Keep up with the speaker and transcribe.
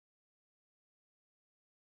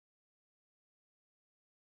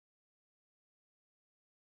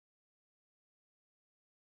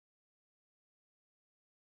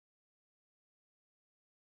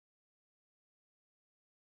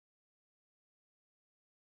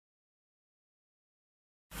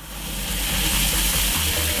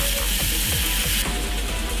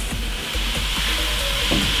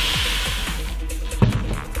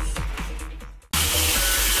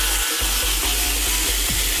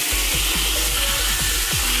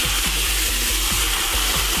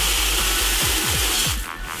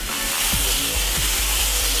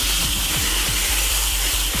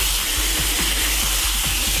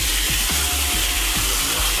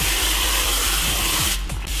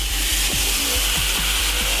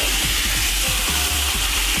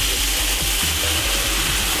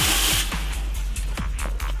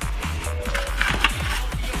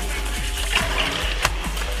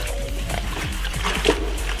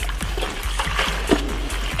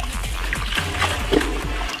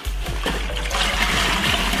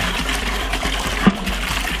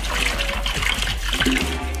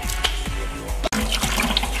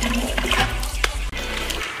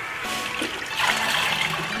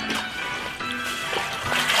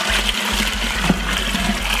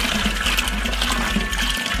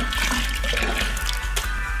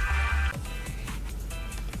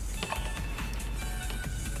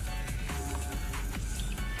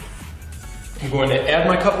I'm going to add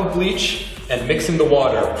my cup of bleach and mix in the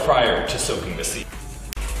water prior to soaking the seed.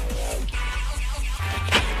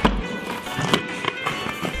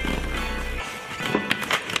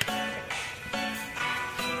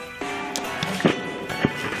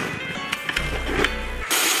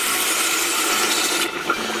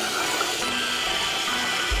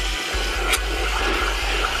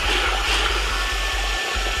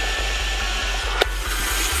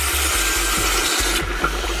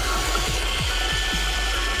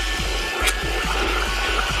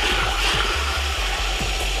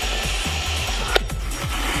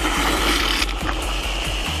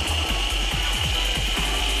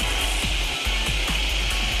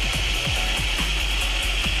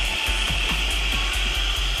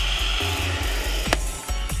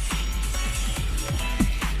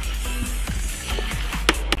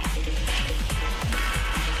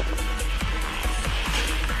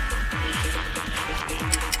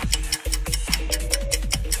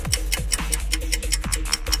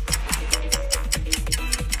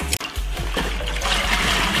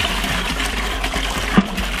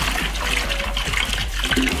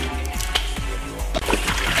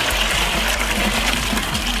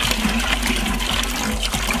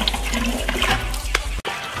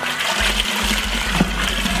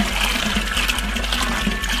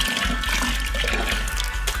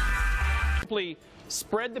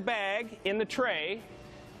 Spread the bag in the tray,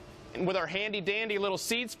 and with our handy dandy little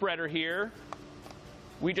seed spreader here,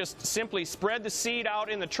 we just simply spread the seed out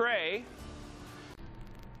in the tray.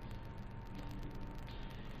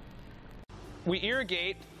 We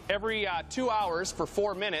irrigate every 2 hours for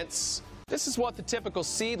 4 minutes. This is what the typical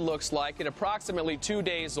seed looks like at approximately 2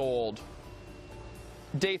 days old.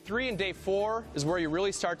 Day 3 and day 4 is where you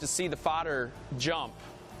really start to see the fodder jump.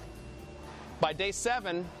 By day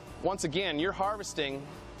 7, once again, you're harvesting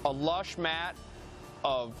a lush mat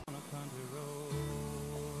of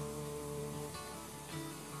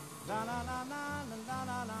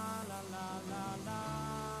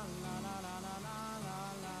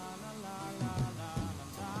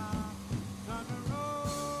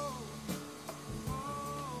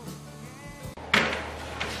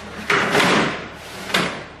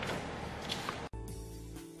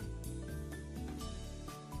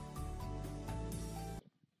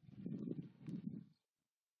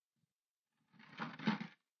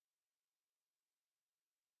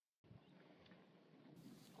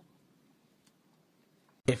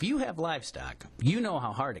If you have livestock, you know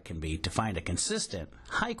how hard it can be to find a consistent,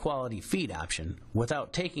 high-quality feed option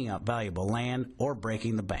without taking up valuable land or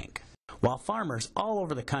breaking the bank. While farmers all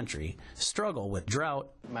over the country struggle with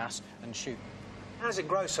drought, mass and shoot. How does it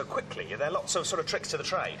grow so quickly? Are there lots of sort of tricks to the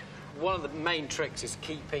trade? One of the main tricks is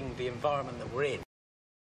keeping the environment that we're in